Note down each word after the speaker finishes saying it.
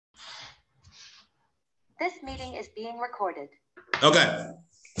This meeting is being recorded. Okay.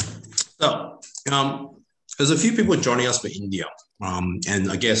 So, there's a few people joining us for India. And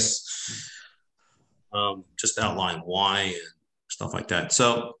I guess just outline why and stuff like that.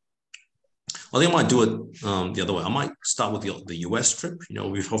 So, I think I might do it the other way. I might start with the US trip.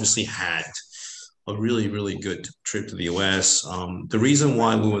 We've obviously had a really, really good trip to the US. The reason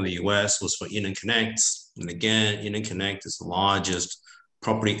why we were in the US was for InterConnect. And again, InterConnect is the largest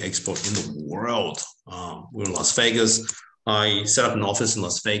property export in the world. We were in Las Vegas. I set up an office in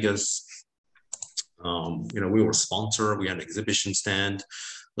Las Vegas. We were a sponsor. We had an exhibition stand.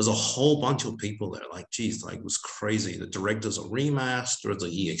 There's a whole bunch of people there. It was crazy. The directors of Remax, directors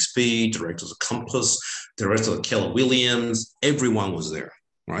of EXP, directors of Compass, directors of Keller Williams. Everyone was there,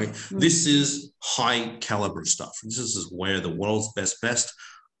 right? Mm-hmm. This is high caliber stuff. This is where the world's best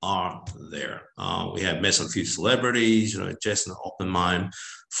are there. We had met a few celebrities. Jason Oppenheim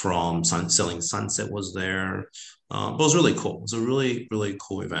from Selling Sunset was there. But it was really cool. It was a really, really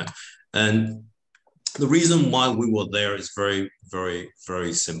cool event. And the reason why we were there is very, very,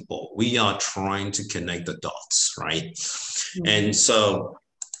 very simple. We are trying to connect the dots, right? Mm-hmm.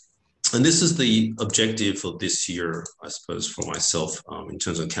 And this is the objective for this year, I suppose, for myself, in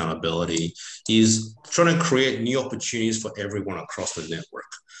terms of accountability, is trying to create new opportunities for everyone across the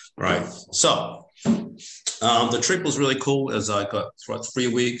network, right? So the trip was really cool. As I got throughout 3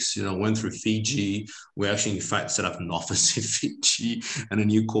 weeks, went through Fiji. We actually, in fact, set up an office in Fiji and a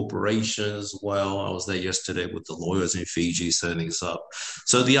new corporation as well. I was there yesterday with the lawyers in Fiji setting things up.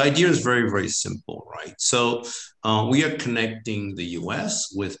 So the idea is very, very simple, right? So we are connecting the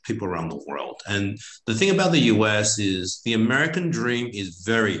US with people around the world. And the thing about the US is the American dream is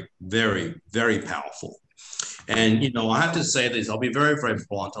very, very, very powerful. And, I have to say this, I'll be very, very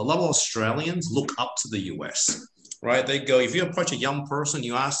blunt. A lot of Australians look up to the US, right? They go, if you approach a young person,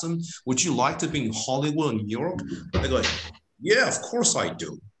 you ask them, would you like to be in Hollywood or New York? They go, yeah, of course I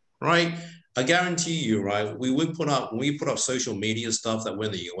do, right? I guarantee you, right? When we put up social media stuff that we're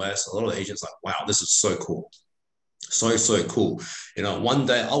in the US, a lot of agents are like, wow, this is so cool. So cool. One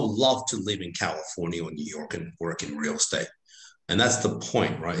day I would love to live in California or New York and work in real estate. And that's the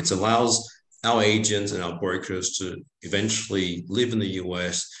point, right? It allows our agents and our brokers to eventually live in the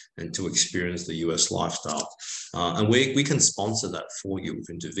US and to experience the US lifestyle. And we can sponsor that for you. We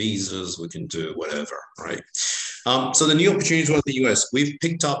can do visas, we can do whatever, right? So the new opportunities with the US, we've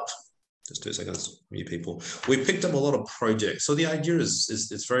picked up, just 2 seconds, new people. We've picked up a lot of projects. So the idea is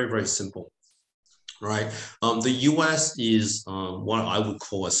it's very, very simple. Right. The US is what I would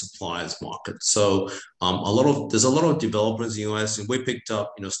call a supplier's market. So there's a lot of developers in the US, and we picked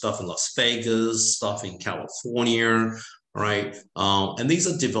up, stuff in Las Vegas, stuff in California, right? And these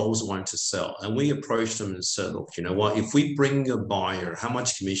are developers who want to sell. And we approached them and said, look, you know what, if we bring a buyer, how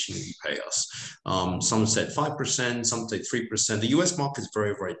much commission will you pay us? Some said 5%, some said 3%. The US market is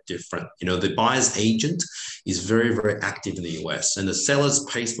very, very different. The buyer's agent is very, very active in the US, and the sellers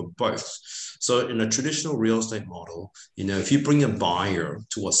pays for both. So in a traditional real estate model, if you bring a buyer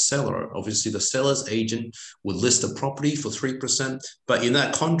to a seller, obviously the seller's agent would list a property for 3%, but in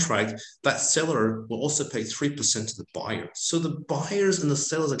that contract, that seller will also pay 3% to the buyer. So the buyers and the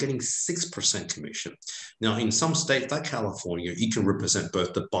sellers are getting 6% commission. Now, in some states like California, you can represent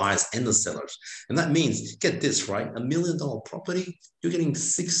both the buyers and the sellers. And that means, get this, right? $1 million property, you're getting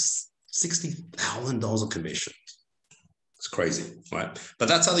 $60,000 of commission. It's crazy, right? But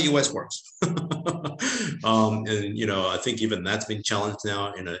that's how the US works. And, I think even that's been challenged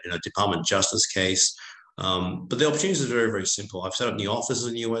now in a Department of Justice case. But the opportunities are very, very simple. I've set up new offices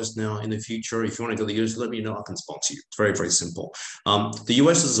in the US now. In the future, if you want to go to the US, let me know. I can sponsor you. It's very, very simple. The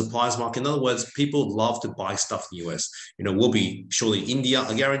US is a supplier's market. In other words, people love to buy stuff in the US. We'll be surely India.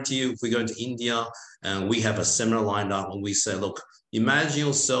 I guarantee you, if we go into India and we have a seminar lined up and we say, look, imagine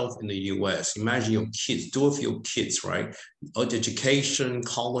yourself in the US. Imagine your kids. Do it for your kids, right? Education,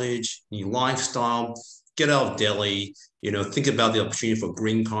 college, new lifestyle. Get out of Delhi. Think about the opportunity for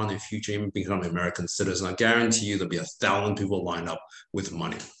green card in the future, even become an American citizen. I guarantee you there'll be 1,000 people lined up with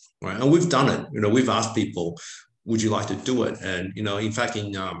money, right? And we've done it. We've asked people, would you like to do it? And, in fact,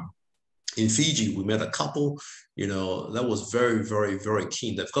 in Fiji, we met a couple, that was very, very, very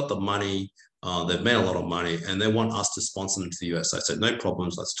keen. They've got the money. They've made a lot of money and they want us to sponsor them to the US. I said, no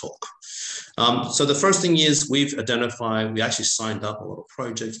problems, let's talk. So the first thing is we actually signed up a lot of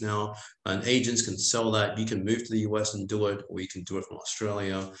projects now, and agents can sell that. You can move to the US and do it, or you can do it from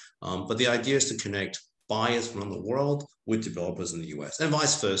Australia. But the idea is to connect buyers from the world with developers in the US and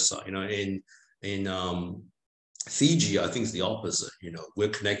vice versa. In Fiji, I think it's the opposite. We're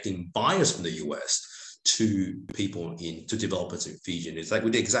connecting buyers from the US to developers in Fiji. And it's like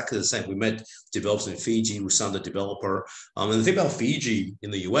we did exactly the same. We met developers in Fiji. We signed the developer. And the thing about Fiji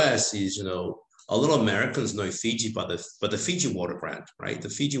in the US is, a lot of Americans know Fiji by the Fiji water brand, right? The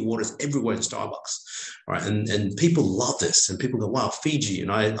Fiji water is everywhere in Starbucks, right? And people love this, and people go, "Wow, Fiji!"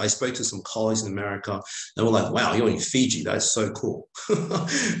 And I spoke to some colleagues in America, and we're like, "Wow, you're in Fiji? That's so cool."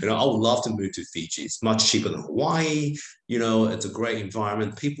 I would love to move to Fiji. It's much cheaper than Hawaii. It's a great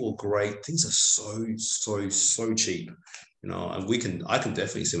environment. People are great. Things are so cheap. And I can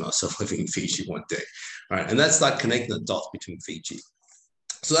definitely see myself living in Fiji one day, right? And that's like connecting the dots between Fiji.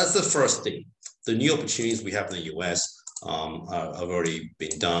 So that's the first thing. The new opportunities we have in the US have already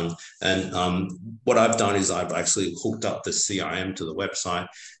been done. And what I've done is I've actually hooked up the CRM to the website,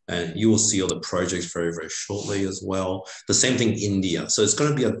 and you will see all the projects very, very shortly as well. The same thing in India. So it's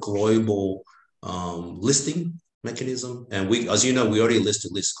going to be a global listing mechanism. And we, as you know, we already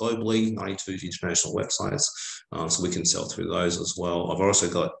listed lists globally, 92 international websites. So we can sell through those as well. I've also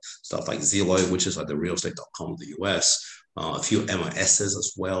got stuff like Zillow, which is like the realestate.com of the US, a few MISs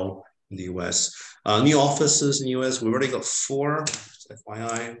as well in the US. New offices in the US, we've already got 4,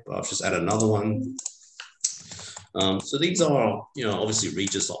 FYI, but I've just added another one. So these are, obviously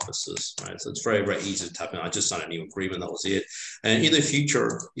Regis offices, right? So it's very, very easy to tap in. I just signed a new agreement, that was it. And in the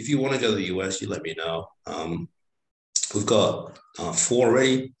future, if you want to go to the US, you let me know. We've got 4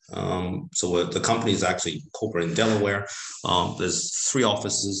 already. So the company is actually corporate in Delaware. There's 3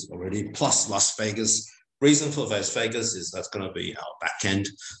 offices already, plus Las Vegas. Reason for Las Vegas is that's going to be our back end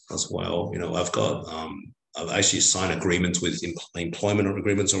as well. I've actually signed agreements with employment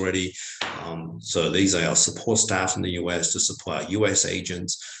agreements already. So these are our support staff in the US to support our US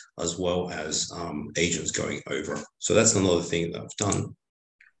agents as well as agents going over. So that's another thing that I've done.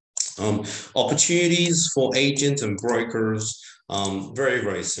 Opportunities for agents and brokers, very,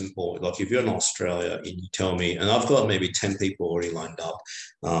 very simple. Like if you're in Australia and you tell me, and I've got maybe 10 people already lined up.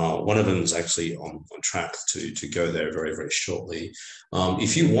 One of them is actually on track to go there very, very shortly.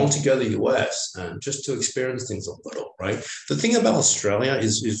 If you want to go to the US and just to experience things a little, right? The thing about Australia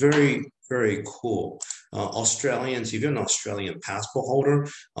is very, very cool. Australians, if you're an Australian passport holder,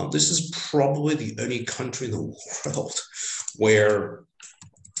 this is probably the only country in the world where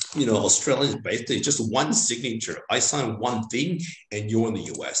Australia is basically just one signature. I sign one thing and you're in the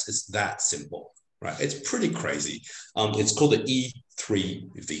US. It's that simple, right? It's pretty crazy. It's called the E3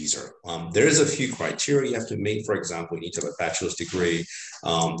 visa. There is a few criteria you have to meet. For example, you need to have a bachelor's degree.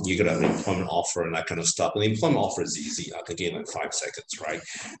 You got an employment offer and that kind of stuff. And the employment offer is easy. I can get in like 5 seconds, right?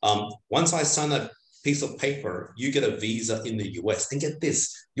 Once I sign that piece of paper, you get a visa in the US. And get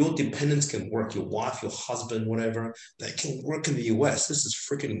this, your dependents can work, your wife, your husband, whatever, they can work in the US. This is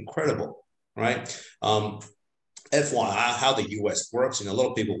freaking incredible, right? FYI, how the US works, a lot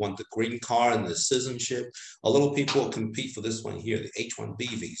of people want the green card and the citizenship. A lot of people compete for this one here, the H-1B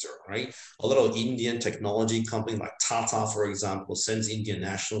visa, right? A lot of Indian technology company like Tata, for example, sends Indian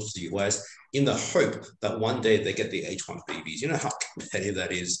nationals to the US in the hope that one day they get the H-1B visa. You know how competitive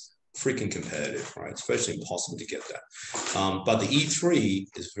that is? Freaking competitive, right? It's virtually impossible to get that. But the E3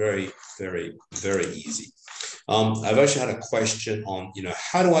 is very, very, very easy. I've actually had a question on,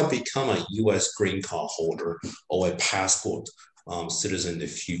 how do I become a US green card holder or a passport citizen in the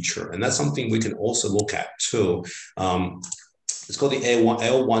future? And that's something we can also look at too. It's called the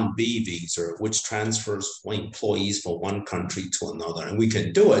L1B visa, which transfers employees from one country to another. And we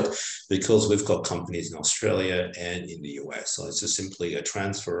can do it because we've got companies in Australia and in the US. So it's just simply a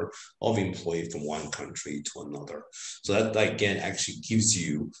transfer of employees from one country to another. So that again actually gives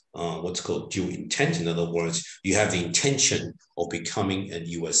you what's called dual intent. In other words, you have the intention of becoming a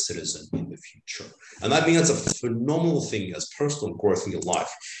US citizen in the future. And I think that's a phenomenal thing as personal growth in your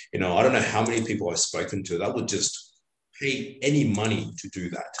life. I don't know how many people I've spoken to that would just pay any money to do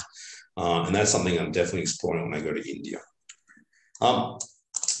that. And that's something I'm definitely exploring when I go to India.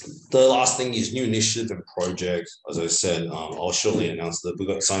 The last thing is new initiative and projects. As I said, I'll shortly announce that we've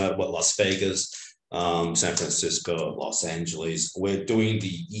got signed up with Las Vegas, San Francisco, Los Angeles. We're doing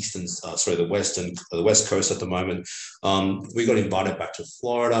the West Coast at the moment. We got invited back to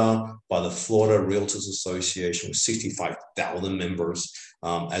Florida by the Florida Realtors Association with 65,000 members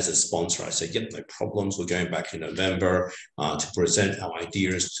as a sponsor. I said, yep, no problems. We're going back in November to present our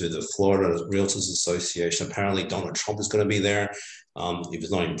ideas to the Florida Realtors Association. Apparently Donald Trump is going to be there if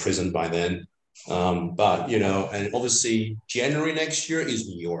he's not in prison by then. But, and obviously January next year is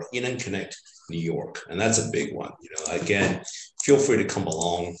New York, In and Connect New York. And that's a big one. Again, feel free to come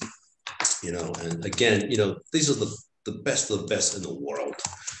along, and again, these are the best of the best in the world,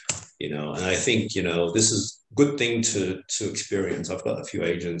 and I think, this is a good thing to experience. I've got a few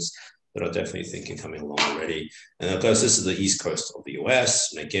agents that are definitely thinking coming along already. And of course, this is the East Coast of the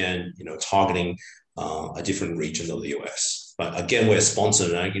US. And again, targeting a different region of the US. But again, we're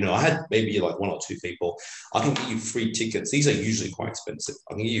sponsored. And, I had maybe like one or two people. I can give you free tickets. These are usually quite expensive.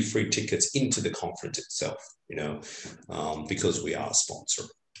 I can give you free tickets into the conference itself, because we are a sponsor.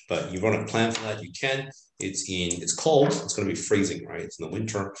 But you want to plan for that, you can. It's cold. It's going to be freezing, right? It's in the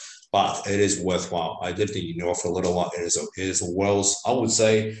winter, but it is worthwhile. I lived in New York for a little while. It is a world's, I would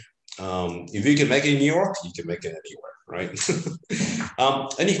say, if you can make it in New York, you can make it anywhere, right?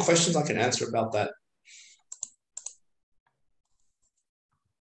 Any questions I can answer about that?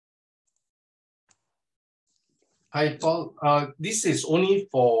 Hi, Paul. This is only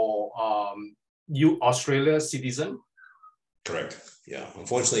for you Australia citizen? Correct. Yeah.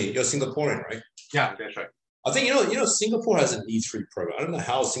 Unfortunately, you're Singaporean, right? Yeah, that's right. I think Singapore has an E3 program. I don't know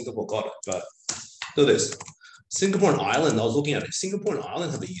how Singapore got it, but look at this. Singapore and Ireland, I was looking at it. Singapore and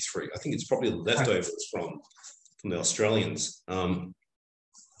Ireland have the E3. I think it's probably leftovers from the Australians.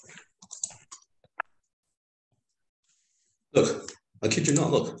 Look, I kid you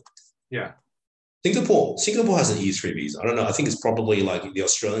not, look. Yeah. Singapore has an E3 visa. I don't know. I think it's probably like the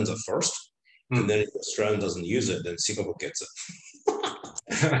Australians are first. And then if the Australian doesn't use it, then Singapore gets it.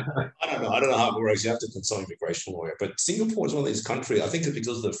 I don't know how it works. You have to consult an immigration lawyer. But Singapore is one of these countries. I think it's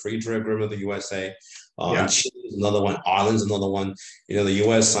because of the free trade agreement of the USA. And Chile is another one. Ireland's another one. The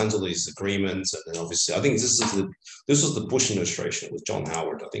US signs all these agreements, and then obviously, I think this was the Bush administration with John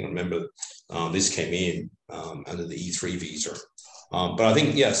Howard. I think I remember this came in under the E3 visa. But I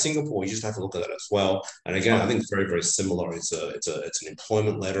think, Singapore, you just have to look at that as well. And again, I think it's very, very similar. It's an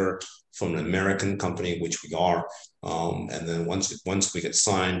employment letter from an American company, which we are. And then once we get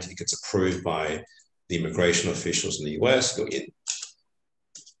signed, it gets approved by the immigration officials in the US, go in.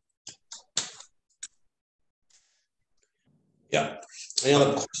 Yeah. Any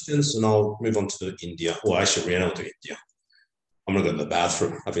other questions? And I'll move on to India. Well, I actually ran out to India. I'm going to go to the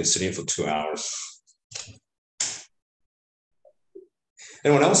bathroom. I've been sitting for 2 hours.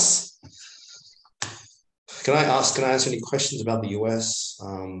 Anyone else? Can I answer any questions about the US?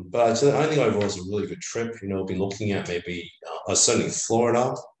 But I think overall it's a really good trip. We've been looking at maybe certainly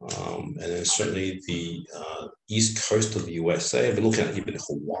Florida, and then certainly the East Coast of the USA. I've been looking at even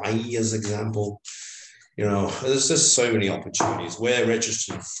Hawaii as an example. There's just so many opportunities. We're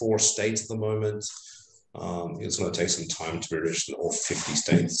registered in 4 states at the moment. It's going to take some time to be registered in all 50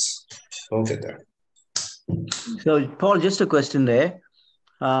 states. I'll get there. So, Paul, just a question there.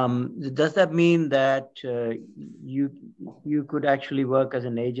 Does that mean that you could actually work as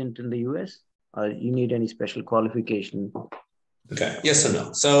an agent in the US, or you need any special qualification? Okay, yes or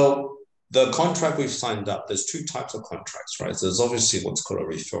no. So the contract we've signed up, there's 2 types of contracts, right? So there's obviously what's called a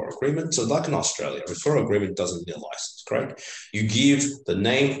referral agreement. So like in Australia, a referral agreement doesn't need a license, correct? You give the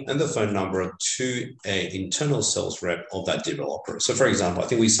name and the phone number to an internal sales rep of that developer. So for example, I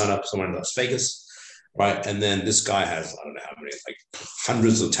think we signed up someone in Las Vegas, right? And then this guy has, I don't know how many, like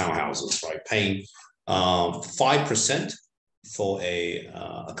hundreds of townhouses, right? Paying 5% for a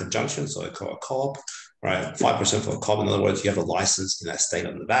conjunction, so I call a co-op, right? 5% for a co-op. In other words, you have a license in that state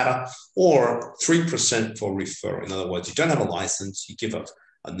of Nevada, or 3% for referral. In other words, you don't have a license, you give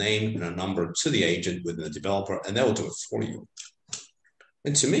a name and a number to the agent within the developer, and they will do it for you.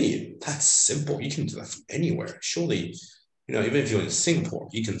 And to me, that's simple. You can do that from anywhere. Surely, even if you're in Singapore,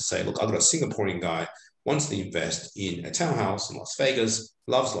 you can say, look, I've got a Singaporean guy wants to invest in a townhouse in Las Vegas,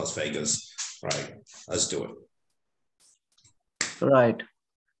 loves Las Vegas, right? Let's do it. Right.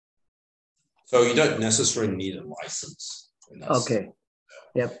 So you don't necessarily need a license. Okay.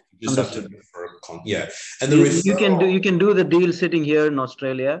 Yep. You just have to refer. And the you can do the deal sitting here in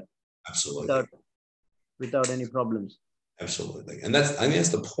Australia. Absolutely. Without any problems. Absolutely. And I think that's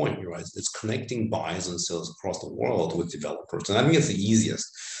the point, right? It's connecting buyers and sellers across the world with developers. And I think it's the easiest.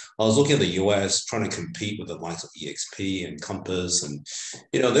 I was looking at the US trying to compete with the likes of EXP and Compass, and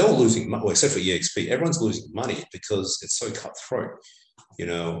they're all losing money, well, except for EXP. Everyone's losing money because it's so cutthroat.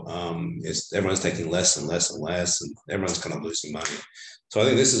 Everyone's taking less and less and less, and everyone's kind of losing money. So I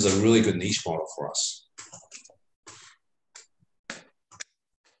think this is a really good niche model for us.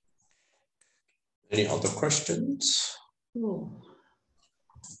 Any other questions?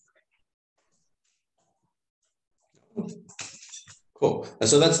 Cool. And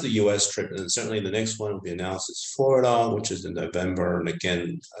so that's the US trip. And certainly the next one will be announced. It's Florida, which is in November. And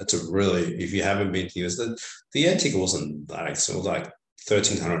again, it's if you haven't been to the US, the air ticket wasn't that expensive. It was like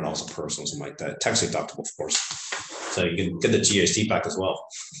 $1,300 a person, something like that. Tax deductible, of course. So you can get the GST back as well.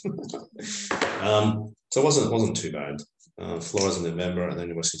 So it wasn't too bad. Florida's in November, and then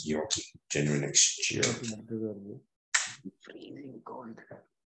the rest of Europe in January next year. Freezing cold.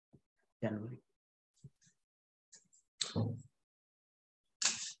 January.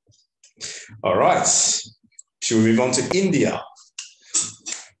 All right. Should we move on to India?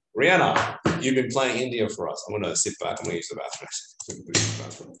 Rihanna, you've been playing India for us. I'm going to sit back. I'm going to use the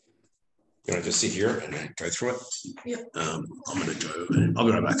bathroom. You want to just sit here and then go through it? Yeah. I'm going to go. I'll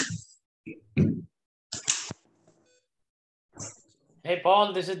be right back. Hey,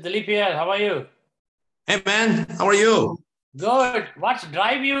 Paul, this is Dilip here. How are you? Hey, man. How are you? Good. What's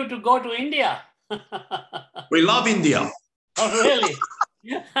drive you to go to India? We love India. Oh, really?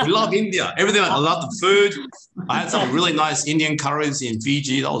 We love India. Everything. I love the food. I had some really nice Indian curries in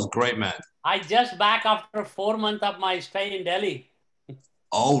Fiji. That was great, man. I just back after 4 months of my stay in Delhi.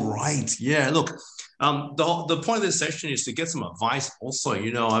 All right. Yeah. Look, the point of this session is to get some advice. Also,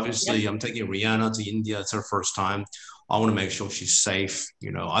 obviously, I'm taking Rihanna to India. It's her first time. I want to make sure she's safe.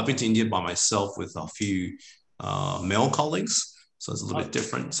 I've been to India by myself with a few male colleagues, so it's a little bit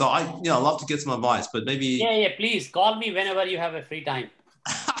different. So I love to get some advice, but maybe Yeah. Please call me whenever you have a free time.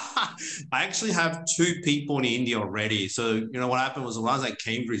 I actually have 2 people in India already. So what happened was when I was at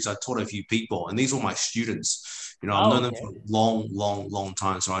Cambridge, I taught a few people, and these were my students. I've known them for a long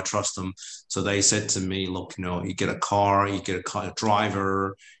time, so I trust them. So they said to me, look, you get a car, you get a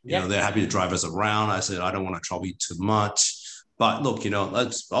driver, they're happy to drive us around. I said, I don't want to trouble you too much. But look,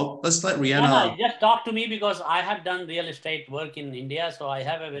 let's let Rihanna. No, just talk to me because I have done real estate work in India, so I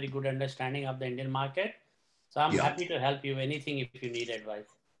have a very good understanding of the Indian market. So I'm happy to help you anything if you need advice.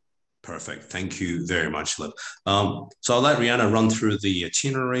 Perfect. Thank you very much, Lip. So I'll let Rihanna run through the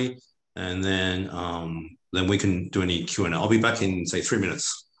itinerary, and then we can do any Q&A. I'll be back in, say, 3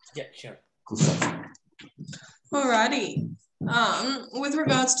 minutes. Yeah, sure. Good stuff. Alrighty. With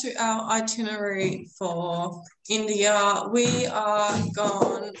regards to our itinerary for India, we are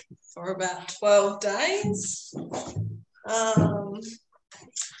gone for about 12 days.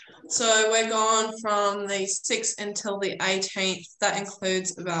 So we're gone from the 6th until the 18th. That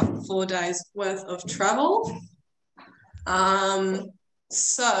includes about 4 days worth of travel.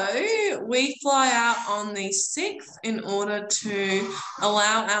 So we fly out on the 6th in order to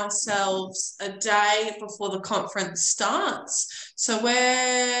allow ourselves a day before the conference starts. So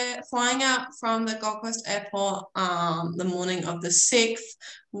we're flying out from the Gold Coast Airport the morning of the 6th.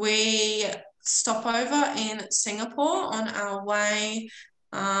 We stop over in Singapore on our way,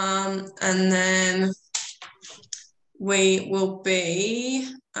 and then we will be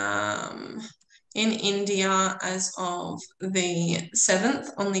in India as of the 7th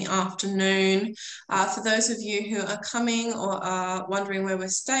on the afternoon. For those of you who are coming or are wondering where we're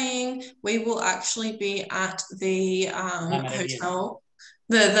staying, we will actually be at the hotel,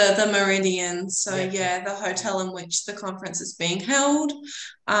 the Meridian. So the hotel in which the conference is being held.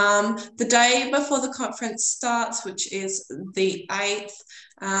 The day before the conference starts, which is the 8th,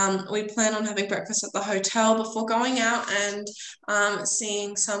 we plan on having breakfast at the hotel before going out and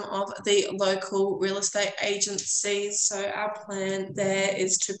seeing some of the local real estate agencies. So our plan there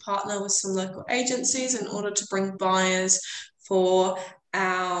is to partner with some local agencies in order to bring buyers for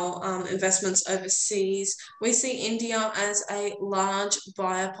our investments overseas. We see India as a large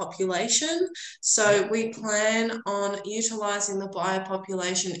buyer population, so we plan on utilising the buyer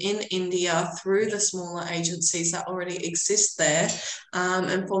population in India through the smaller agencies that already exist there,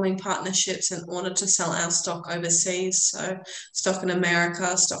 and forming partnerships in order to sell our stock overseas, so stock in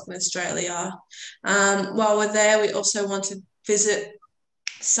America, stock in Australia. While we're there, we also want to visit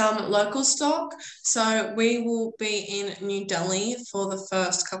some local stock. So we will be in New Delhi for the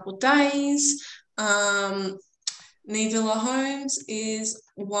first couple of days. Nivilla Homes is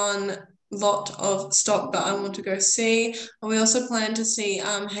one lot of stock that I want to go see. We also plan to see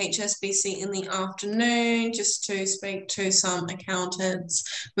HSBC in the afternoon just to speak to some accountants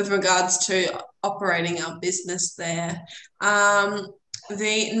with regards to operating our business there. The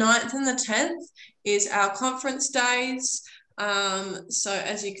 9th and the 10th is our conference days. So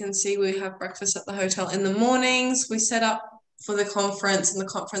as you can see, we have breakfast at the hotel in the mornings. We set up for the conference, and the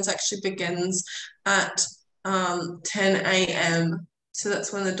conference actually begins at 10 a.m. So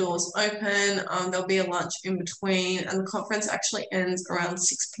that's when the doors open. There'll be a lunch in between, and the conference actually ends around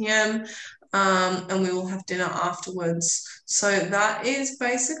 6 p.m. And we will have dinner afterwards. So that is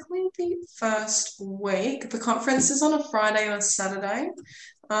basically the first week. The conference is on a Friday and a Saturday,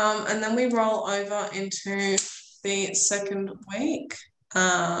 and then we roll over into the second week.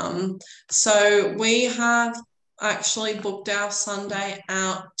 So we have actually booked our Sunday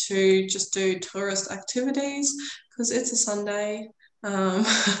out to just do tourist activities because it's a Sunday.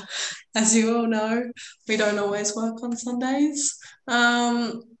 As you all know, we don't always work on Sundays.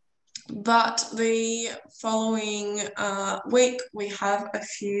 But the following week, we have a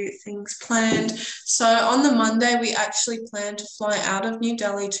few things planned. So on the Monday, we actually plan to fly out of New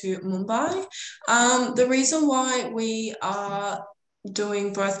Delhi to Mumbai. The reason why we are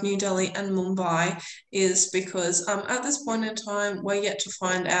doing both New Delhi and Mumbai is because at this point in time, we're yet to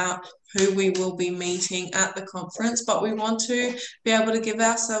find out who we will be meeting at the conference, but we want to be able to give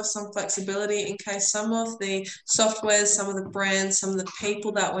ourselves some flexibility in case some of the softwares, some of the brands, some of the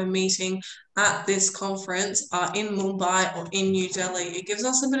people that we're meeting at this conference are in Mumbai or in New Delhi. It gives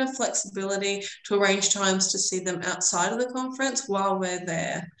us a bit of flexibility to arrange times to see them outside of the conference while we're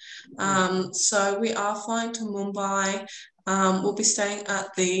there. So we are flying to Mumbai. We'll be staying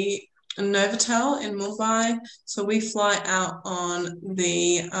at the Novotel in Mumbai. So we fly out on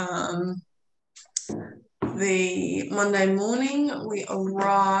the Monday morning. We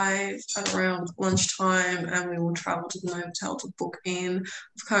arrive at around lunchtime and we will travel to the Novotel to book in.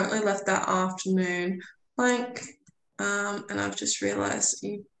 I've currently left that afternoon blank, and I've just realised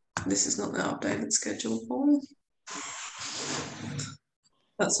this is not the updated schedule for me.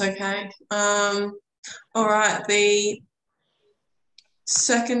 That's okay. All right, the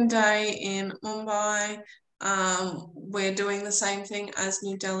second day in Mumbai, we're doing the same thing as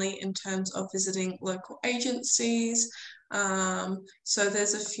New Delhi in terms of visiting local agencies. So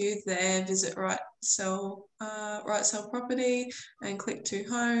there's a few there. Visit Right Sell Property and Click 2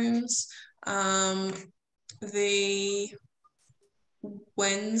 Homes. The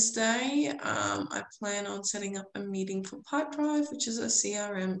Wednesday, I plan on setting up a meeting for Pipedrive, which is a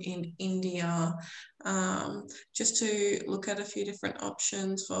CRM in India, just to look at a few different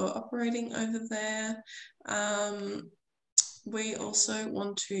options for operating over there. We also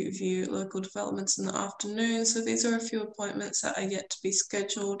want to view local developments in the afternoon. So these are a few appointments that are yet to be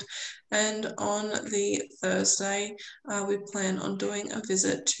scheduled. And on the Thursday, we plan on doing a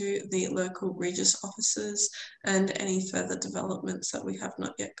visit to the local Regis offices and any further developments that we have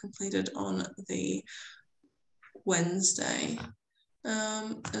not yet completed on the Wednesday.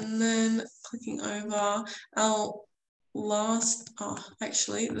 And then clicking over our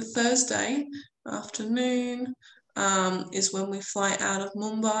the Thursday afternoon is when we fly out of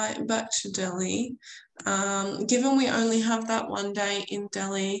Mumbai and back to Delhi. Given we only have that one day in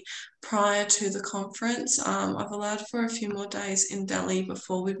Delhi prior to the conference, I've allowed for a few more days in Delhi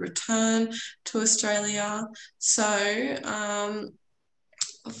before we return to Australia. So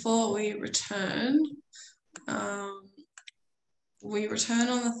before we return,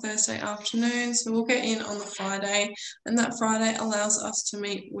 on the Thursday afternoon, so we'll get in on the Friday, and that Friday allows us to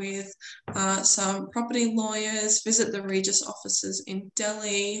meet with some property lawyers, visit the Regis offices in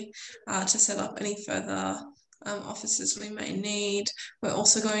Delhi to set up any further offices we may need. We're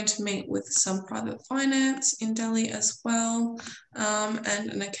also going to meet with some private finance in Delhi as well,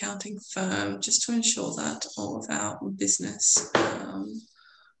 and an accounting firm, just to ensure that all of our business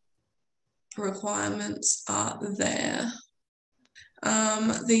requirements are there.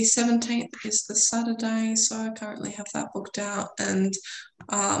 The 17th is the Saturday, so I currently have that booked out, and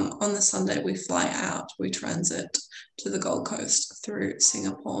on the Sunday we fly out. We transit to the Gold Coast through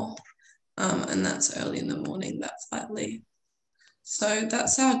Singapore, and that's early in the morning, that flight leave. So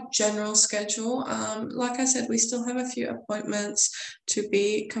that's our general schedule. Like I said, we still have a few appointments to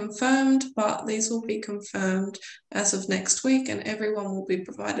be confirmed, but these will be confirmed as of next week, and everyone will be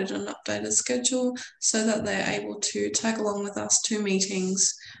provided an updated schedule so that they're able to tag along with us to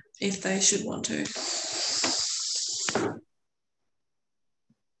meetings if they should want to.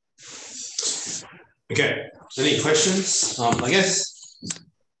 Okay, any questions? I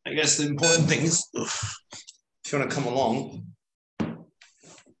guess the important thing is, if you want to come along,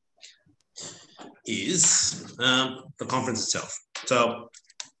 is the conference itself. So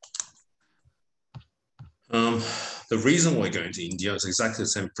the reason we're going to India is exactly the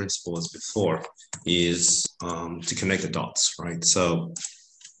same principle as before, is to connect the dots, right? So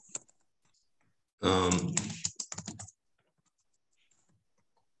I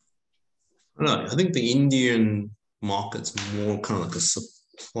don't know, I think the Indian market's more kind of like a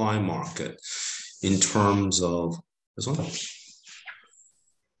supply market in terms of this one.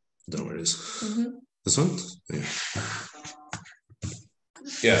 I don't know where it is. Mm-hmm. This one?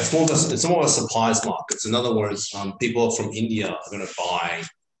 Yeah, it's more of a supplies market. In other words, people from India are going to buy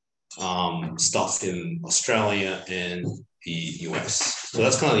stuff in Australia and the US. So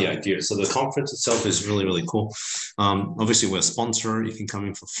that's kind of the idea. So the conference itself is really, really cool. Obviously, we're a sponsor. You can come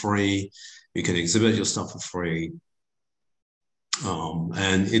in for free. You can exhibit your stuff for free.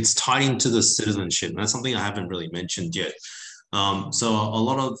 And it's tied into the citizenship. And that's something I haven't really mentioned yet. So a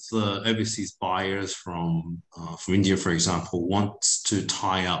lot of the overseas buyers from India, for example, want to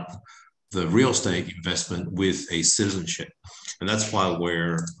tie up the real estate investment with a citizenship, and that's why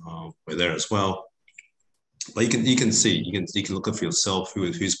we're there as well. But you can see, you can look up for yourself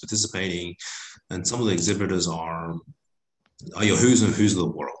who's participating, and some of the exhibitors are your who's of the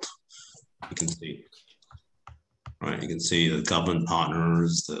world. You can see, right? You can see the government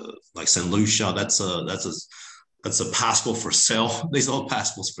partners, like St. Lucia. That's a passport for sale. These are all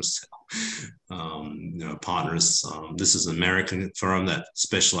passports for sale. Partners. This is an American firm that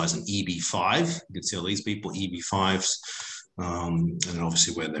specializes in EB5. You can see all these people, EB5s, and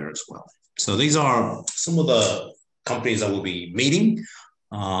obviously we're there as well. So these are some of the companies that we'll be meeting,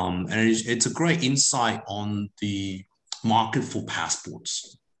 and it's a great insight on the market for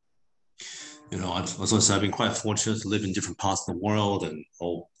passports. As I said, I've been quite fortunate to live in different parts of the world and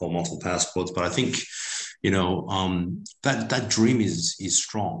hold multiple passports. But I think, that dream is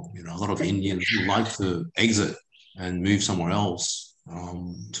strong. A lot of Indians like to exit and move somewhere else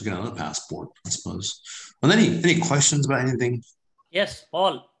to get another passport, I suppose. Are there any questions about anything? Yes,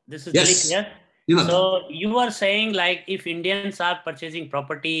 Paul. This is yes. very clear. So you are saying, like, if Indians are purchasing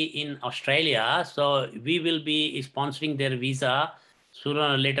property in Australia, so we will be sponsoring their visa. Sooner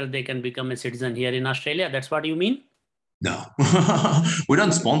or later, they can become a citizen here in Australia. That's what you mean? No, we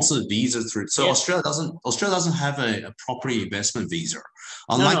don't sponsor visas through. So yes. Australia doesn't have a property investment visa.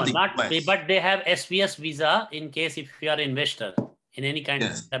 Unlike but they have SVS visa in case if you are an investor in any kind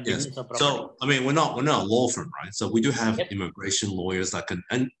of business or property. So I mean, we're not a law firm, right? So we do have immigration lawyers that can.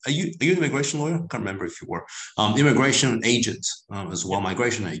 And are you an immigration lawyer? I can't remember if you were. Immigration agents as well,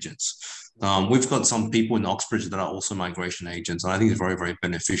 migration agents. We've got some people in Oxbridge that are also migration agents, and I think it's very, very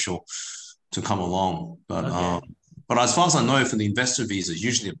beneficial to come along. But as far as I know, for the investor visa, it's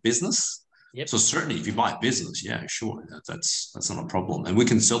usually a business. So certainly, if you buy a business, sure, that's not a problem, and we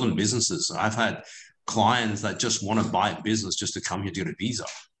can sell them businesses. I've had clients that just want to buy a business just to come here to get a visa.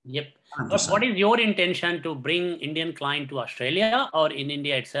 But what is your intention to bring Indian client to Australia or in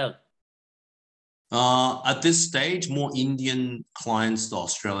India itself? At this stage, more Indian clients to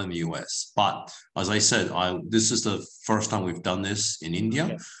Australia and the US. But as I said, this is the first time we've done this in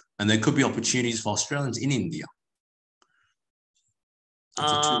India, and there could be opportunities for Australians in India.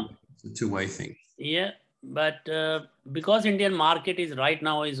 It's a two-way thing. Yeah, but because Indian market is right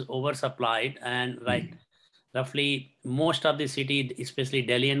now is oversupplied, and roughly most of the city, especially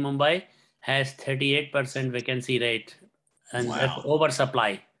Delhi and Mumbai, has 38% vacancy rate, and that's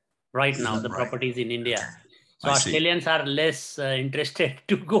oversupply. Right now, the properties in India. So Australians are less interested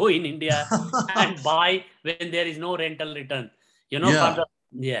to go in India and buy when there is no rental return.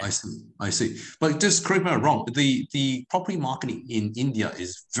 I see. But just correct me if I'm wrong. The property market in India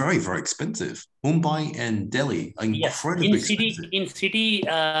is very, very expensive. Mumbai and Delhi are incredibly expensive. In city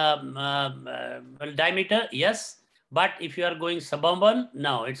diameter, yes. But if you are going suburban,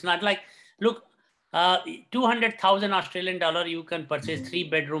 no, it's not like, look, 200,000 Australian dollar, you can purchase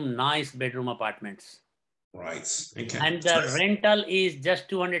 3-bedroom, nice bedroom apartments. Right. Okay. And the rental is just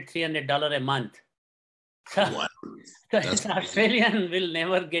 $200-300 a month. So, Australian will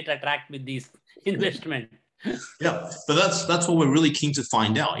never get attracted with these investment. But that's what we're really keen to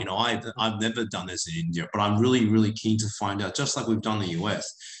find out. I've never done this in India, but I'm really, really keen to find out, just like we've done in the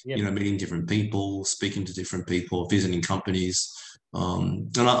US, meeting different people, speaking to different people, visiting companies.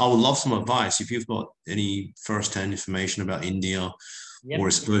 And I would love some advice if you've got any first-hand information about India, what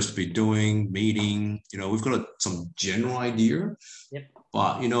we're supposed to be doing, meeting. We've got some general idea.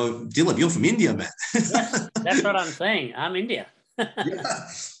 But Dilip, you're from India, man. Yes, that's what I'm saying. I'm India.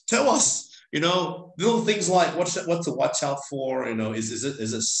 Tell us, little things like what to watch out for. Is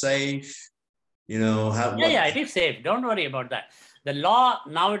it safe? It is safe. Don't worry about that. The law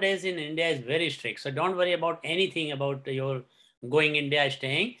nowadays in India is very strict. So don't worry about anything about your going India,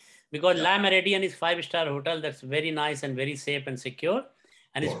 staying, because La Meridian is 5-star hotel that's very nice and very safe and secure,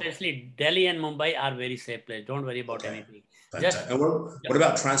 and especially Delhi and Mumbai are very safe place. Don't worry about anything. And what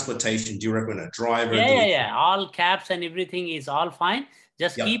about transportation? Do you recommend a driver? All cabs and everything is all fine.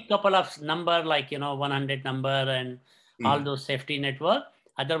 Just keep couple of number like 100 number and all those safety network.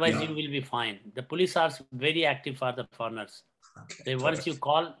 Otherwise, you will be fine. The police are very active for the foreigners. Once you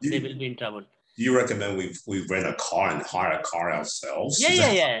call, they will be in trouble. Do you recommend we rent a car and hire a car ourselves?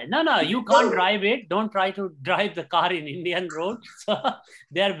 No, you can't drive it. Don't try to drive the car in Indian roads. So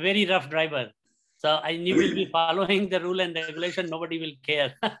they are very rough driver. So you will be following the rule and regulation. Nobody will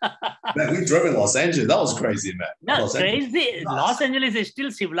care. Man, we drove in Los Angeles. That was crazy, man. No, crazy. Los Angeles is still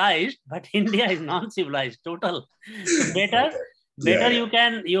civilized, but India is non-civilized. Total. So better.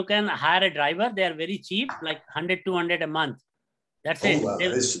 You can hire a driver. They are very cheap, like 100-200 a month. That's it. Wow,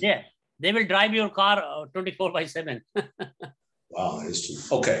 They will drive your car 24/7. Wow, that is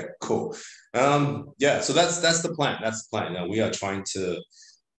cheap. Okay, cool. Yeah, so that's the plan. That's the plan. Now we are trying to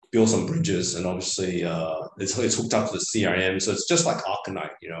build some bridges, and obviously it's hooked up to the CRM, so it's just like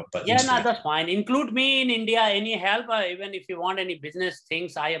Arcanite, but Yeah, no, integrated. that's fine. Include me in India. Any help, even if you want any business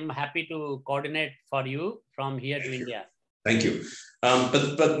things, I am happy to coordinate for you from here to India. Thank you.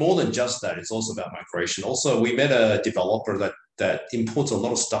 But more than just that, it's also about migration. Also, we met a developer that imports a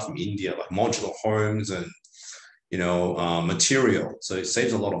lot of stuff from India, like modular homes and material. So it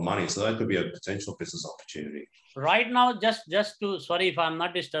saves a lot of money. So that could be a potential business opportunity. Right now, just to, sorry if I'm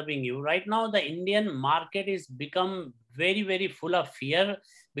not disturbing you. Right now, the Indian market is become very, very full of fear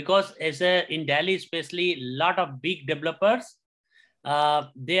because in Delhi, especially, a lot of big developers,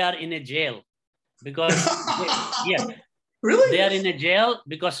 they are in a jail because Really? They are in a jail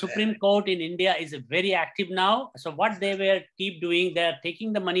because Supreme Court in India is very active now. So what they were keep doing, they are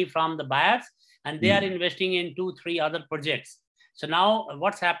taking the money from the buyers and they are investing in 2-3 other projects. So now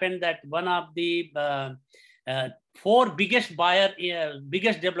what's happened that one of the 4 biggest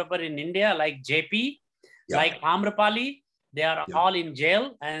biggest developer in India, like JP, like Amrapali, they are all in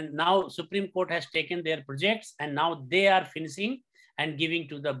jail. And now Supreme Court has taken their projects and now they are finishing and giving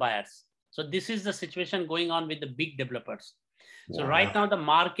to the buyers. So this is the situation going on with the big developers. So right now the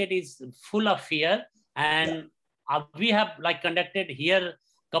market is full of fear, and we have conducted here a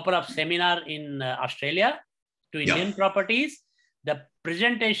couple of seminar in Australia to Indian properties. The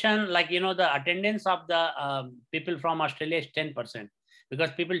presentation, the attendance of the people from Australia is 10%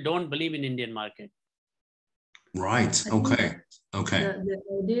 because people don't believe in Indian market. Right. Okay. The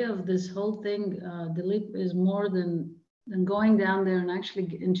idea of this whole thing, Dilip, is more than going down there and actually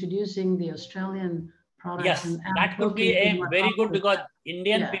introducing the Australian products. Yes, that could be a very good because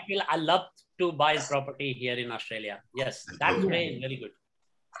Indian people are love to buy property here in Australia. Yes, that's very good.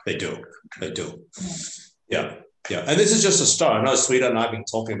 They do. Yeah. And this is just a start. I know Sweden and I have been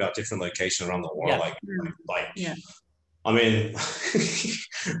talking about different locations around the world. I mean,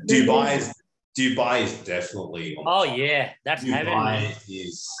 Dubai is definitely on top. Yeah, that's heaven. Dubai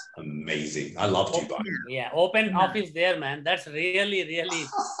is amazing. I love Dubai. Yeah, open office there, man. That's really, really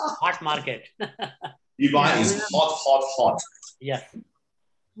hot market. Dubai is hot. Yeah.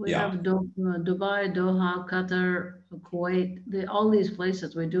 We have Dubai, Doha, Qatar, Kuwait, all these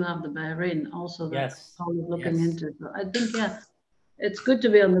places. We do have the Bahrain also that we're looking into. So I think, it's good to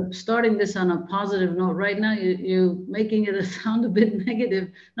be starting this on a positive note. Right now, you making it sound a bit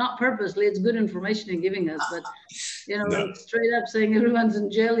negative, not purposely. It's good information you're giving us, but straight up saying everyone's in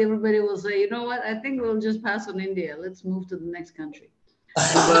jail, everybody will say, you know what? I think we'll just pass on India. Let's move to the next country.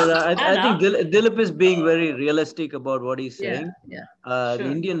 But I think Dilip is being very realistic about what he's saying. Sure. The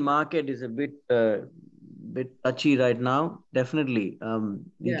Indian market is a bit touchy right now. Definitely,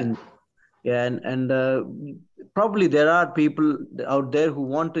 probably there are people out there who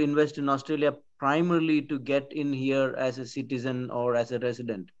want to invest in Australia primarily to get in here as a citizen or as a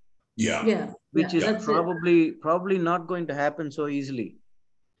resident. Which is probably not going to happen so easily.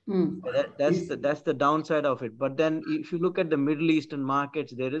 That's the downside of it. But then if you look at the Middle Eastern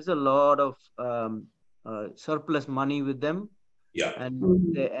markets, there is a lot of surplus money with them.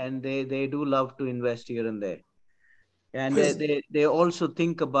 And they do love to invest here and there. And they also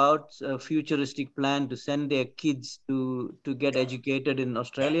think about a futuristic plan to send their kids to get educated in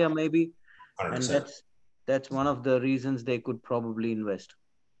Australia, maybe. 100%. And that's one of the reasons they could probably invest.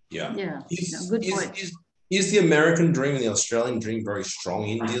 Good point. Is the American dream and the Australian dream very strong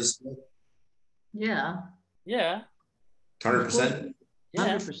in India? Yeah. 100%?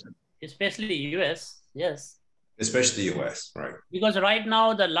 Yeah. Especially US, yes. Especially the US, right? Because right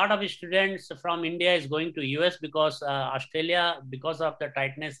now, a lot of students from India is going to US because Australia, because of the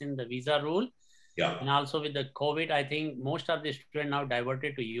tightness in the visa rule, and also with the COVID, I think most of the students now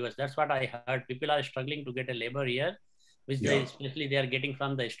diverted to US. That's what I heard. People are struggling to get a labor here, which especially they are getting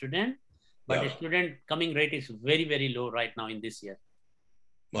from the student. But the student coming rate is very, very low right now in this year.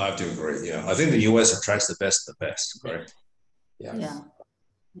 Well, I have to agree. Yeah, I think the US attracts the best of the best, correct? Yeah.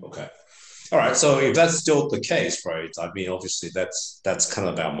 Okay. All right. So if that's still the case, right? I mean, obviously that's kind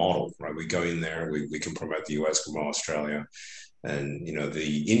of our model, right? We go in there, we can promote the US, promote Australia, and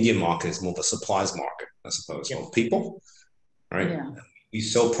the Indian market is more the supplies market, I suppose, of people, right? Yeah. We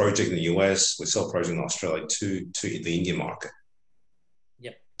sell project in the US, we sell project in Australia to the Indian market.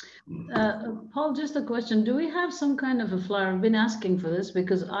 Paul, just a question. Do we have some kind of a flyer? I've been asking for this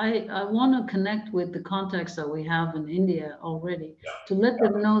because I want to connect with the contacts that we have in India already to let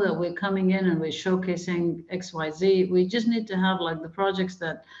them know that we're coming in and we're showcasing XYZ. We just need to have the projects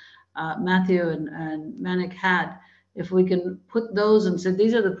that Matthew and Manik had. If we can put those and say,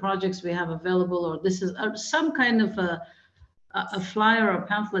 these are the projects we have available, or this is some kind of a flyer or a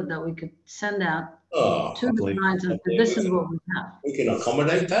pamphlet that we could send out to the clients and say, this is what we have. We can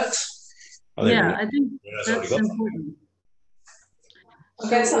accommodate that. I think that's important.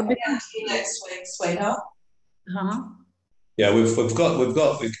 Okay, so next week, sweetheart. Yeah, we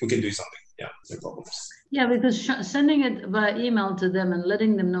can do something. Yeah, no problems. Yeah, because sending it by email to them and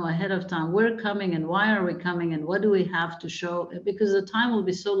letting them know ahead of time, we're coming and why are we coming and what do we have to show? Because the time will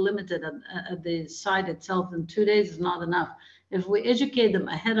be so limited at the site itself, and 2 days is not enough. If we educate them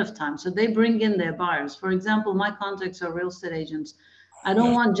ahead of time, so they bring in their buyers. For example, my contacts are real estate agents. I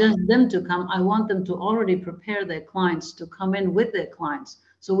don't want just them to come. I want them to already prepare their clients to come in with their clients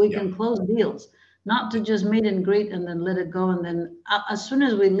so we can close deals, not to just meet and greet and then let it go. And then as soon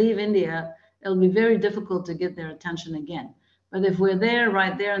as we leave India, it'll be very difficult to get their attention again. But if we're there,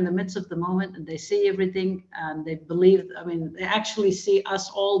 right there in the midst of the moment, and they see everything and they believe, I mean, they actually see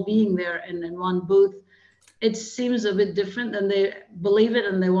us all being there in one booth, it seems a bit different, and they believe it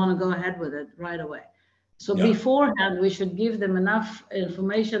and they want to go ahead with it right away. So beforehand, we should give them enough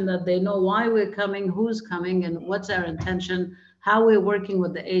information that they know why we're coming, who's coming, and what's our intention, how we're working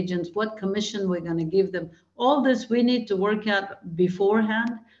with the agents, what commission we're going to give them. All this we need to work out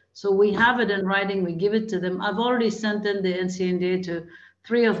beforehand. So we have it in writing, we give it to them. I've already sent in the NCNDA to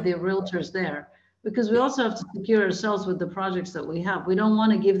 3 of the realtors there, because we also have to secure ourselves with the projects that we have. We don't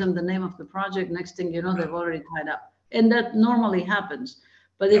want to give them the name of the project. Next thing you know, they've already tied up. And that normally happens.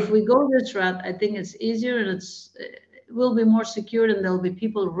 But if we go this route, I think it's easier and it will be more secured, and there'll be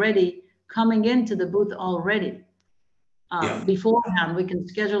people ready coming into the booth already. Beforehand, we can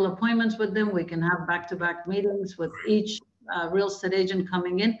schedule appointments with them. We can have back-to-back meetings with each real estate agent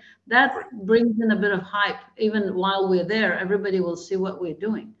coming in. That brings in a bit of hype. Even while we're there, everybody will see what we're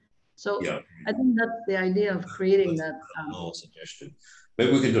doing. So I think that's the idea of creating that. Suggestion.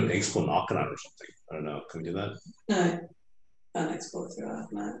 Maybe we could do an expo knockout or something. I don't know. Can we do that? No. An expo throughout,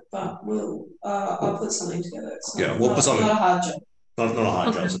 no. But I'll put something together. We'll put something. Not a hard job. Not a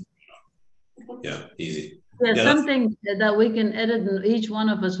hard job. Yeah, easy. Yeah, something that we can edit, and each one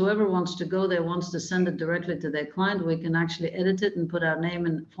of us, whoever wants to go there, wants to send it directly to their client, we can actually edit it and put our name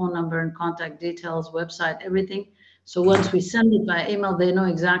and phone number and contact details, website, everything. So once we send it by email, they know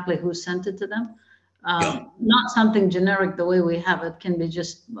exactly who sent it to them. Not something generic the way we have it, can be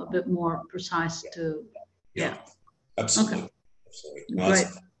just a bit more precise to, Absolutely. Okay. Absolutely. No, great.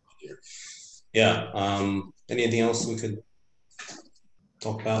 Anything else we could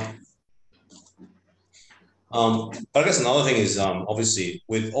talk about? But I guess another thing is, obviously,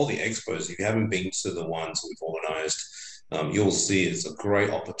 with all the expos, if you haven't been to the ones we've organized, you'll see it's a great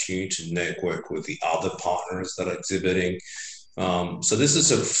opportunity to network with the other partners that are exhibiting. So this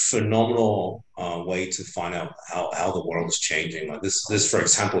is a phenomenal way to find out how the world is changing. Like this, for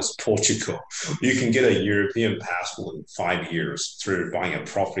example, is Portugal. You can get a European passport in 5 years through buying a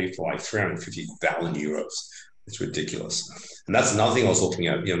property for like 350,000 euros. It's ridiculous. And that's another thing I was looking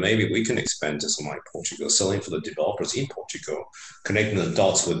at. Maybe we can expand to something like Portugal, selling for the developers in Portugal, connecting the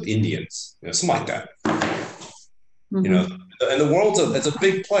dots with Indians, something like that. And the world's it's a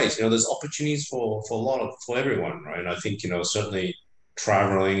big place. There's opportunities for everyone, right? And I think, certainly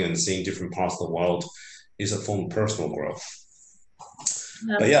traveling and seeing different parts of the world is a form of personal growth.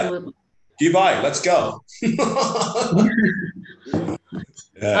 Absolutely. But Dubai, let's go.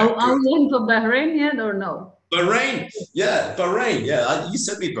 Are we in for Bahrain yet or no? Bahrain. You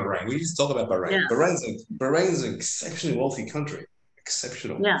sent me Bahrain. We used to talk about Bahrain. Yeah. Bahrain's an exceptionally wealthy country.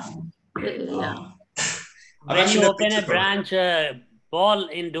 Exceptional. When you open a branch, Paul,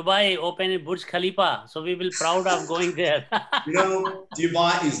 in Dubai, open a Burj Khalifa. So we will be proud of going there.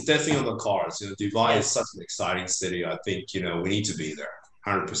 Dubai is definitely on the cards. Dubai is such an exciting city. I think, we need to be there.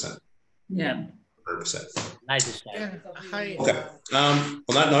 100%. Yeah. 100%. Nice. Hi. Okay. On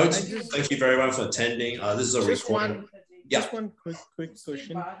that note, thank you very much for attending. This is a recording. Just one quick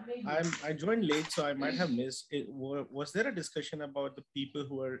question. I joined late, so I might have missed it. Was there a discussion about the people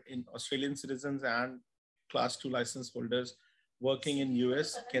who are in Australian citizens and Class 2 license holders working in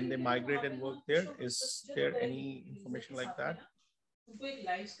US? Can they migrate and work there? Is there any information like that?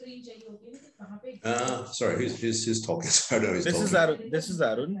 Sorry, who's talking? This is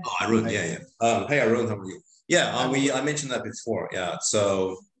Arun. Oh, Arun, yeah. Hey, Arun, how are you? Yeah, I mentioned that before. Yeah,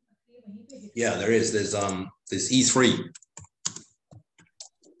 so there's E3.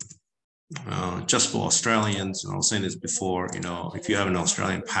 Just for Australians, and I was saying this before, if you have an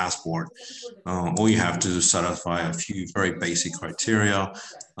Australian passport, all you have to do is satisfy a few very basic criteria.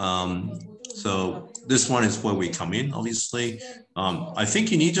 So this one is where we come in, obviously. I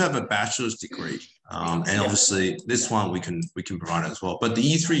think you need to have a bachelor's degree. And obviously this one we can provide as well. But the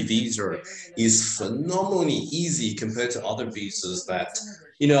E3 visa is phenomenally easy compared to other visas that,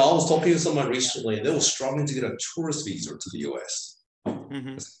 I was talking to someone recently, they were struggling to get a tourist visa to the US.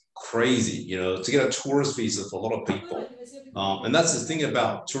 It's crazy, to get a tourist visa for a lot of people. And that's the thing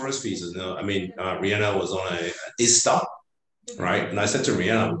about tourist visas. Rihanna was on a ISTA, right? And I said to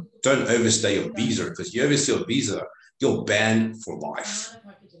Rihanna, don't overstay your visa, because you overstay your visa, you're banned for life.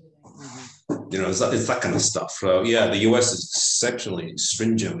 It's that kind of stuff. So yeah, the US is exceptionally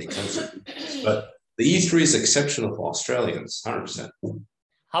stringent when it comes to visas, but the E3 is exceptional for Australians, 100%.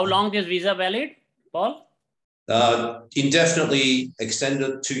 How long is visa valid, Paul? Indefinitely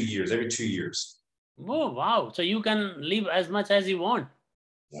extended 2 years, every 2 years. Oh, wow. So you can live as much as you want.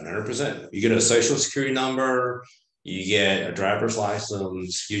 100%. You get a social security number, you get a driver's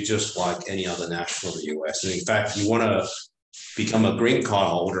license, you're just like any other national in the US. And in fact, you want to become a green card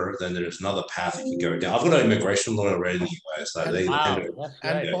holder, then there's another path you can go down. I've got an immigration lawyer already in the US.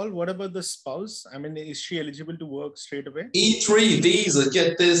 And Paul, what about the spouse? Is she eligible to work straight away? E3 visa,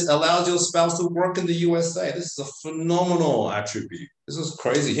 get this, allows your spouse to work in the USA. This is a phenomenal attribute. This is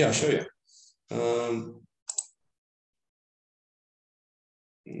crazy. Here, I'll show you.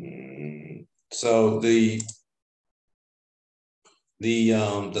 So the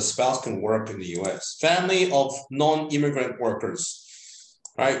spouse can work in the US. Family of non-immigrant workers,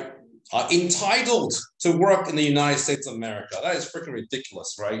 right, are entitled to work in the United States of America. That is freaking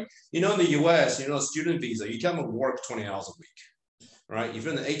ridiculous, right? In the US, a student visa, you can work 20 hours a week, right? If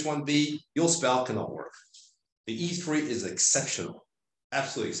you're in the H-1B, your spouse cannot work. The E3 is exceptional,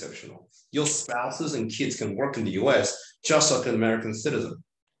 absolutely exceptional. Your spouses and kids can work in the US just like an American citizen.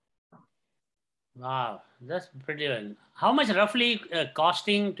 Wow, that's pretty well. How much roughly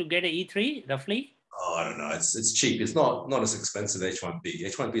costing to get an E3, roughly? Oh, I don't know. It's cheap. It's not as expensive as H-1B.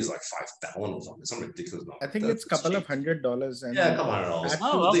 H-1B is like $5,000 or something. It's some ridiculous number. I think it's a couple of $100. And yeah, a couple $100.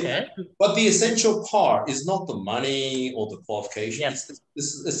 Oh, okay. But the essential part is not the money or the qualification. Yes.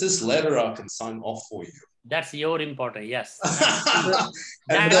 It's this letter I can sign off for you. That's your important, yes.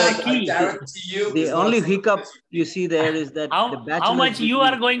 And I guarantee you, the only hiccup you see there is that how much you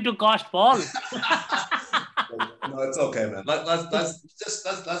are going to cost, Paul? No, it's okay, man. Let's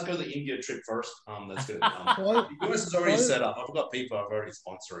go to the India trip first. That's good. The US is already set up. I've got people I've already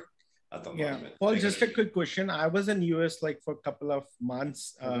sponsoring at the moment. Paul, just a quick question. I was in US for a couple of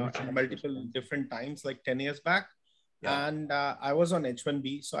months, multiple different times, 10 years back. Yeah. And I was on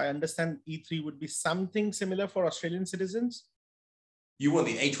H-1B. So I understand E3 would be something similar for Australian citizens. You were on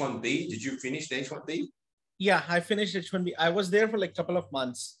the H-1B? Did you finish the H-1B? Yeah, I finished H-1B. I was there for a couple of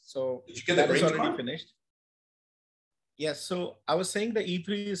months. So did you get the green card? Already finished. Yes. So I was saying the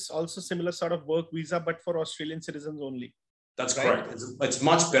E3 is also similar sort of work visa, but for Australian citizens only. That's right? Correct. It's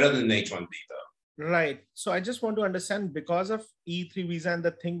much better than the H-1B though. Right. So I just want to understand, because of E3 visa and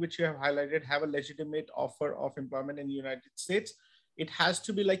the thing which you have highlighted, have a legitimate offer of employment in the United States, it has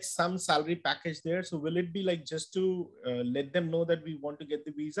to be some salary package there. So will it be just to let them know that we want to get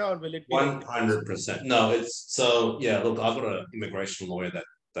the visa, or will it be 100%? No, it's so, yeah, look, I've got an immigration lawyer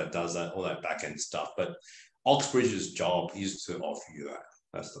that does that, all that back end stuff, but Oxbridge's job is to offer you that.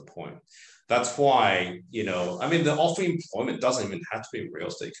 That's the point. That's why, the offer employment doesn't even have to be in real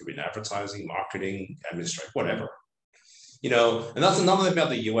estate. It could be in advertising, marketing, administration, whatever. And that's another thing about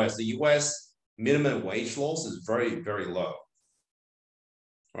the US. The US minimum wage laws is very, very low.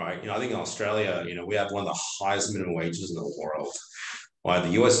 Right? I think in Australia, we have one of the highest minimum wages in the world. While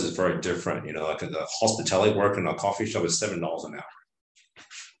the US is very different. The hospitality worker in a coffee shop is $7 an hour.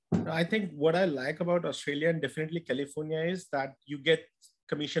 I think what I like about Australia and definitely California is that you get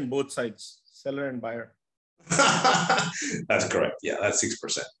commission both sides, seller and buyer. That's correct. Yeah, that's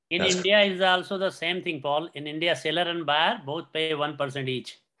 6%. In India is also the same thing, Paul. In India, seller and buyer both pay 1%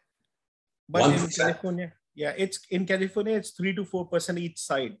 each. But 1%. In California, in California, it's 3 to 4% each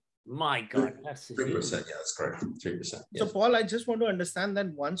side. My God, that's 3%. Yeah, that's correct. 3%. Yes. So, Paul, I just want to understand that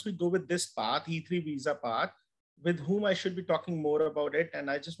once we go with this path, E3 visa path, with whom I should be talking more about it, and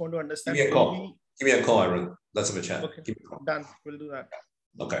I just want to understand. Give me a call. Give me a call, Aaron. Let's have a chat. Okay. Give me a call. Done. We'll do that.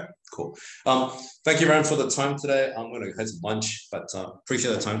 Okay, cool. Thank you, Aaron, for the time today. I'm going to head to lunch, but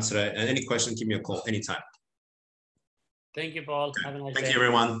appreciate the time today. And any questions, give me a call anytime. Thank you, Paul. Have a nice day. Thank you,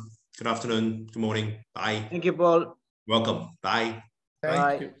 everyone. Good afternoon. Good morning. Bye. Thank you, Paul. Welcome. Bye.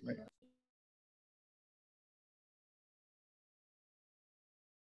 Thank you. Bye.